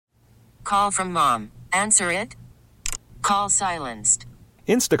call from mom. Answer it. Call silenced.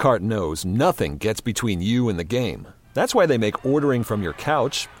 Instacart knows nothing gets between you and the game. That's why they make ordering from your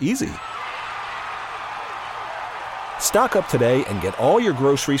couch easy. Stock up today and get all your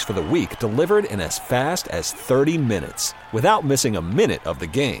groceries for the week delivered in as fast as 30 minutes without missing a minute of the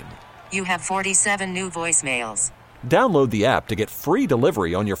game. You have 47 new voicemails. Download the app to get free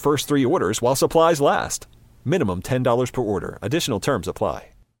delivery on your first 3 orders while supplies last. Minimum $10 per order. Additional terms apply.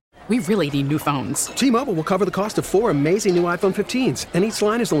 We really need new phones. T-Mobile will cover the cost of 4 amazing new iPhone 15s, and each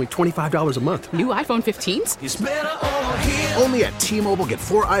line is only $25 a month. New iPhone 15s? It's better over here. Only at T-Mobile, get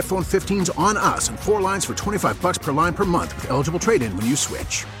 4 iPhone 15s on us and 4 lines for $25 per line per month with eligible trade-in when you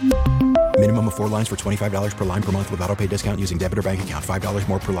switch. Minimum of 4 lines for $25 per line per month with autopay discount using debit or bank account. $5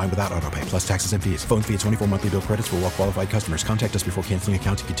 more per line without autopay, plus taxes and fees. Phone fee at 24 monthly bill credits for well-qualified customers. Contact us before canceling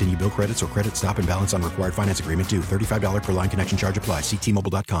account to continue bill credits or credit stop and balance on required finance agreement due. $35 per line connection charge applies. See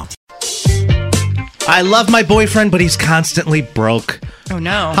T-Mobile.com. I love my boyfriend, but he's constantly broke. Oh,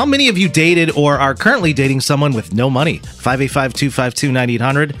 no. How many of you dated or are currently dating someone with no money?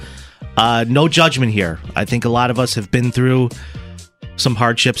 585-252-9800. No judgment here. I think a lot of us have been through some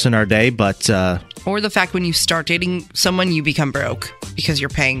hardships in our day, but... Or the fact when you start dating someone, you become broke because you're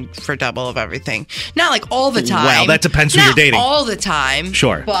paying for double of everything. Not like all the time. Well, that depends who you're dating. Not all the time.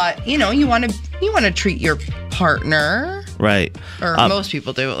 Sure. But, you want to treat your partner. Right. Or most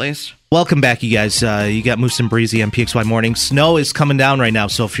people do, at least. Welcome back, you guys. You got Moose and Breezy on PXY Morning. Snow is coming down right now,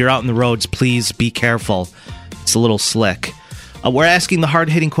 so if you're out in the roads, please be careful. It's a little slick. We're asking the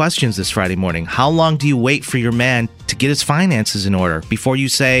hard-hitting questions this Friday morning. How long do you wait for your man to get his finances in order before you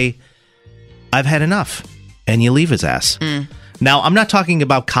say, I've had enough, and you leave his ass? Now, I'm not talking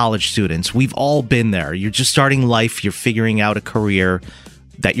about college students. We've all been there. You're just starting life. You're figuring out a career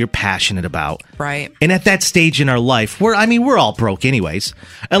that you're passionate about. Right. And at that stage in our life, we're all broke anyways.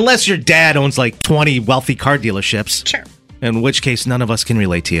 Unless your dad owns like 20 wealthy car dealerships. Sure. In which case, none of us can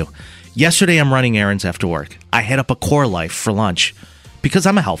relate to you. Yesterday, I'm running errands after work. I hit up a Core Life for lunch because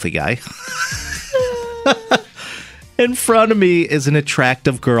I'm a healthy guy. In front of me is an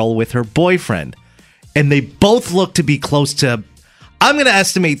attractive girl with her boyfriend. And they both look to be close to, I'm going to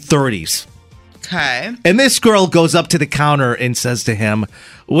estimate 30s. Okay. And this girl goes up to the counter and says to him,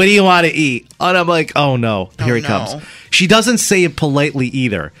 what do you want to eat? And I'm like, oh no, here he comes. She doesn't say it politely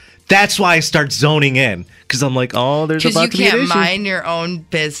either. That's why I start zoning in. Because I'm like, oh, there's about to be an issue. Because you can't mind your own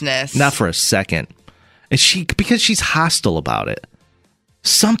business. Not for a second. And because she's hostile about it.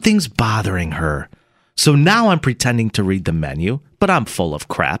 Something's bothering her. So now I'm pretending to read the menu, but I'm full of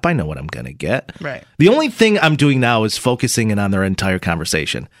crap. I know what I'm going to get. Right. The only thing I'm doing now is focusing in on their entire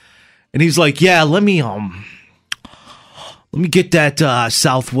conversation. And he's like, yeah, let me get that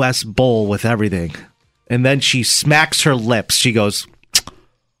Southwest bowl with everything. And then she smacks her lips. She goes,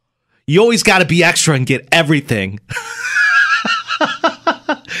 you always got to be extra and get everything.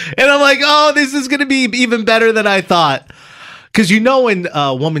 And I'm like, oh, this is going to be even better than I thought. Because when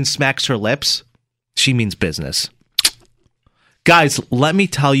a woman smacks her lips, she means business. Guys, let me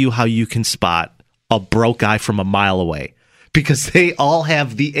tell you how you can spot a broke guy from a mile away. Because they all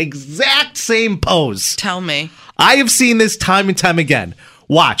have the exact same pose. Tell me. I have seen this time and time again.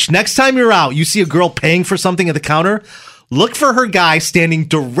 Watch. Next time you're out, you see a girl paying for something at the counter, look for her guy standing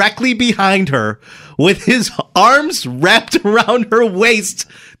directly behind her with his arms wrapped around her waist.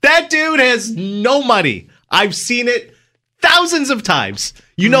 That dude has no money. I've seen it thousands of times.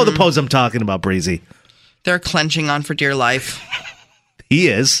 You know the pose I'm talking about, Breezy. They're clenching on for dear life. He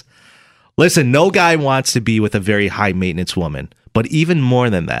is. Listen, no guy wants to be with a very high-maintenance woman. But even more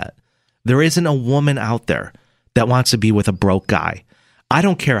than that, there isn't a woman out there that wants to be with a broke guy. I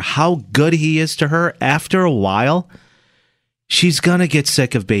don't care how good he is to her. After a while, she's going to get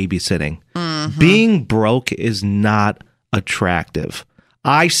sick of babysitting. Being broke is not attractive.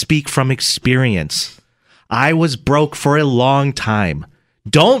 I speak from experience. I was broke for a long time.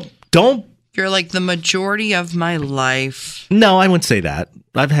 Don't. You're like the majority of my life. No, I wouldn't say that.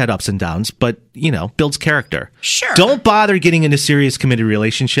 I've had ups and downs, but, builds character. Sure. Don't bother getting into serious committed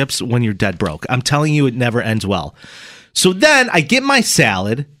relationships when you're dead broke. I'm telling you, it never ends well. So then I get my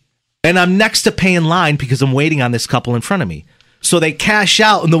salad, and I'm next to pay in line because I'm waiting on this couple in front of me. So they cash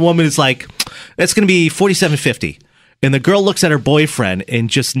out, and the woman is like, that's going to be $47.50. And the girl looks at her boyfriend and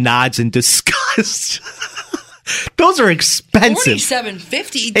just nods in disgust. Those are expensive.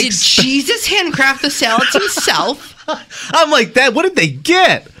 $47.50? Did Jesus handcraft the salads himself? I'm like, what did they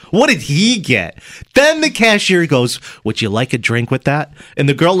get? What did he get? Then the cashier goes, would you like a drink with that? And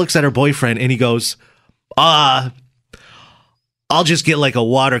the girl looks at her boyfriend and he goes, I'll just get like a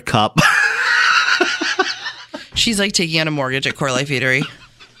water cup. She's like taking out a mortgage at Core Life Eatery.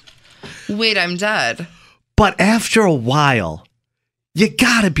 Wait, I'm dead. But after a while, you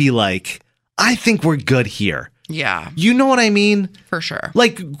gotta be like, I think we're good here. Yeah. You know what I mean? For sure.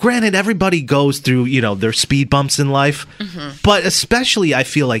 Like, granted, everybody goes through, their speed bumps in life. Mm-hmm. But especially, I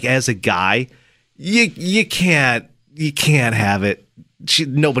feel like as a guy, you can't have it.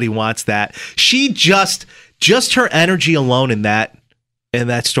 Nobody wants that. She just her energy alone in that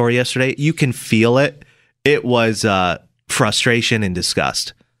story yesterday, you can feel it. It was frustration and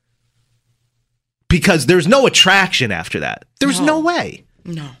disgust. Because there's no attraction after that. There's no way.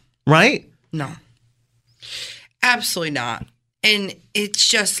 No. Right? No. Absolutely not. And it's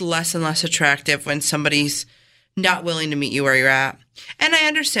just less and less attractive when somebody's not willing to meet you where you're at. And I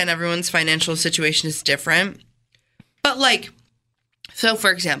understand everyone's financial situation is different. But so for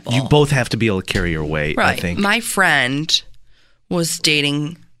example, you both have to be able to carry your weight, right. I think. My friend was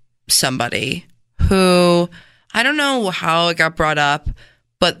dating somebody who, I don't know how it got brought up,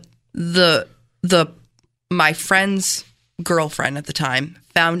 but my friend's girlfriend at the time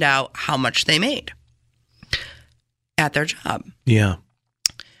found out how much they made at their job. Yeah.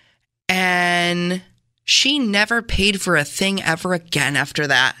 And she never paid for a thing ever again after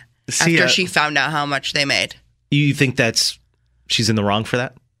that. After she found out how much they made. You think she's in the wrong for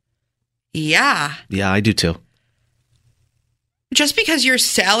that? Yeah. Yeah, I do too. Just because your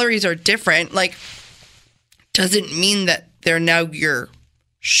salaries are different, doesn't mean that they're now your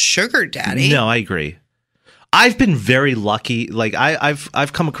sugar daddy. No, I agree. I've been very lucky.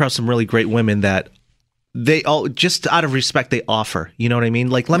 I've come across some really great women that they all, just out of respect, they offer. You know what I mean?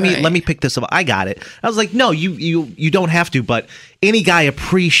 Let me pick this up. I got it. I was like, no, you don't have to. But any guy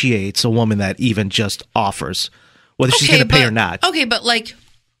appreciates a woman that even just offers, whether she's going to pay or not. Okay, but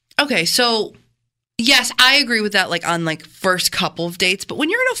so yes, I agree with that. On first couple of dates, but when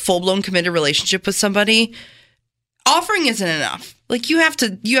you're in a full blown committed relationship with somebody, offering isn't enough. You have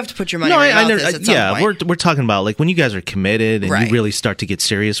to put your money where your mouth is at some point. We're talking about when you guys are committed and you really start to get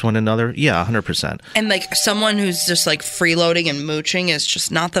serious one another. Yeah, 100%. And someone who's just freeloading and mooching is just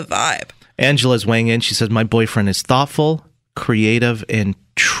not the vibe. Angela's weighing in. She says, my boyfriend is thoughtful, creative, and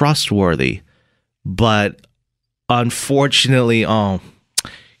trustworthy, but unfortunately,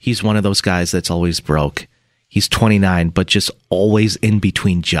 he's one of those guys that's always broke. He's 29, but just always in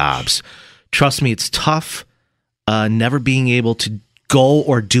between jobs. Trust me, it's tough. Never being able to go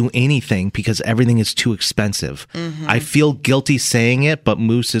or do anything because everything is too expensive. Mm-hmm. I feel guilty saying it, but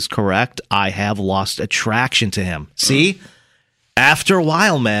Moose is correct. I have lost attraction to him. See? After a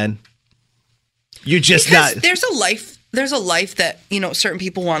while, man, you're just not. There's a life that, certain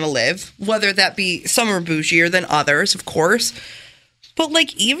people want to live, whether that be some are bougier than others, of course. But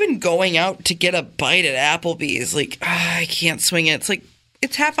even going out to get a bite at Applebee's, I can't swing it. It's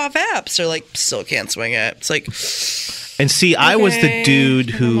it's half off apps, or still can't swing it. It's and see, I was the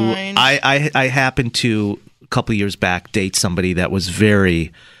dude who I happened to a couple of years back date somebody that was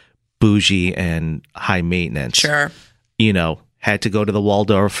very bougie and high maintenance. Sure. Had to go to the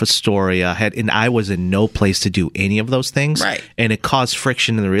Waldorf Astoria, and I was in no place to do any of those things. Right. And it caused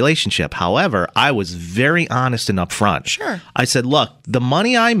friction in the relationship. However, I was very honest and upfront. Sure. I said, look, the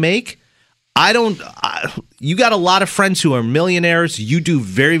money I make, you got a lot of friends who are millionaires. You do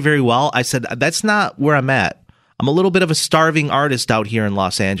very, very well. I said, that's not where I'm at. I'm a little bit of a starving artist out here in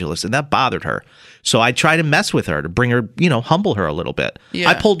Los Angeles, and that bothered her. So I tried to mess with her to bring her, humble her a little bit.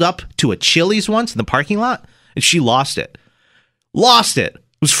 Yeah. I pulled up to a Chili's once in the parking lot, and she lost it. It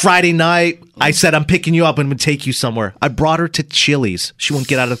was Friday night. I said, I'm picking you up and I'm going to take you somewhere. I brought her to Chili's. She wouldn't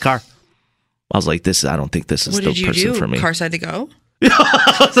get out of the car. I was like, I don't think this is the person for me. Car side to go?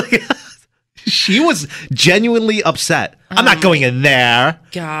 I was like, she was genuinely upset. I'm not going in there.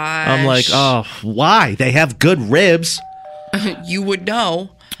 Gosh. I'm like, oh, why? They have good ribs. You would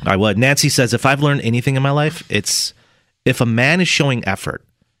know. I would. Nancy says, if I've learned anything in my life, it's if a man is showing effort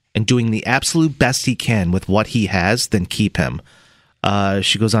and doing the absolute best he can with what he has, then keep him.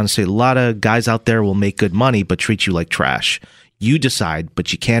 She goes on to say, a lot of guys out there will make good money, but treat you like trash. You decide,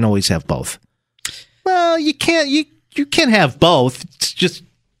 but you can't always have both. Well, you can't. You can have both. It's just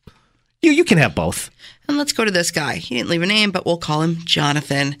you can have both. And let's go to this guy. He didn't leave a name, but we'll call him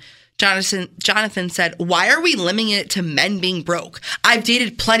Jonathan. Jonathan said, why are we limiting it to men being broke? I've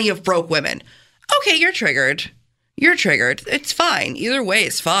dated plenty of broke women. Okay, you're triggered. It's fine. Either way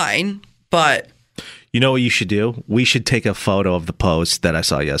is fine. But you know what you should do? We should take a photo of the post that I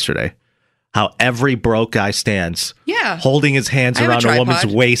saw yesterday. How every broke guy stands. Yeah. Holding his hands around a woman's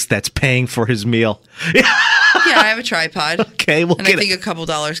waist that's paying for his meal. Yeah, I have a tripod. Okay, we'll and I think a couple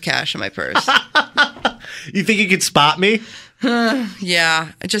dollars cash in my purse. You think you could spot me?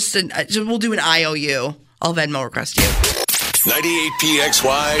 Yeah. We'll do an IOU. I'll Venmo request you. 98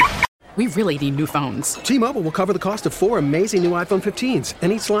 PXY. We really need new phones. T-Mobile will cover the cost of 4 amazing new iPhone 15s,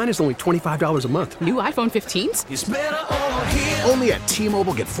 and each line is only $25 a month. New iPhone 15s? It's better over here. Only at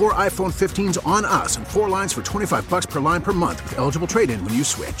T-Mobile, get 4 iPhone 15s on us and 4 lines for $25 per line per month with eligible trade-in when you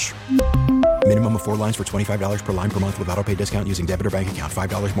switch. Minimum of 4 lines for $25 per line per month with autopay discount using debit or bank account.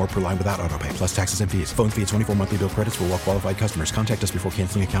 $5 more per line without autopay, plus taxes and fees. Phone fee at 24 monthly bill credits for well-qualified customers. Contact us before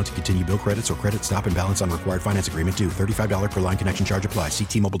canceling account to continue bill credits or credit stop and balance on required finance agreement due. $35 per line connection charge applies. See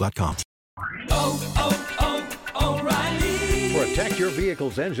T-Mobile.com. O'Reilly. Protect your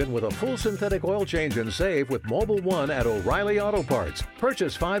vehicle's engine with a full synthetic oil change and save with Mobil 1 at O'Reilly Auto Parts.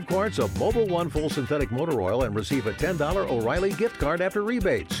 Purchase 5 quarts of Mobil 1 full synthetic motor oil and receive a $10 O'Reilly gift card after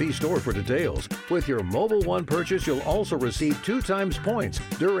rebate. See store for details. With your Mobil 1 purchase, you'll also receive 2 times points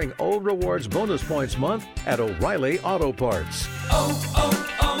during O Rewards Bonus Points Month at O'Reilly Auto Parts.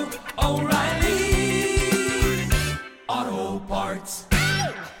 O'Reilly Auto Parts.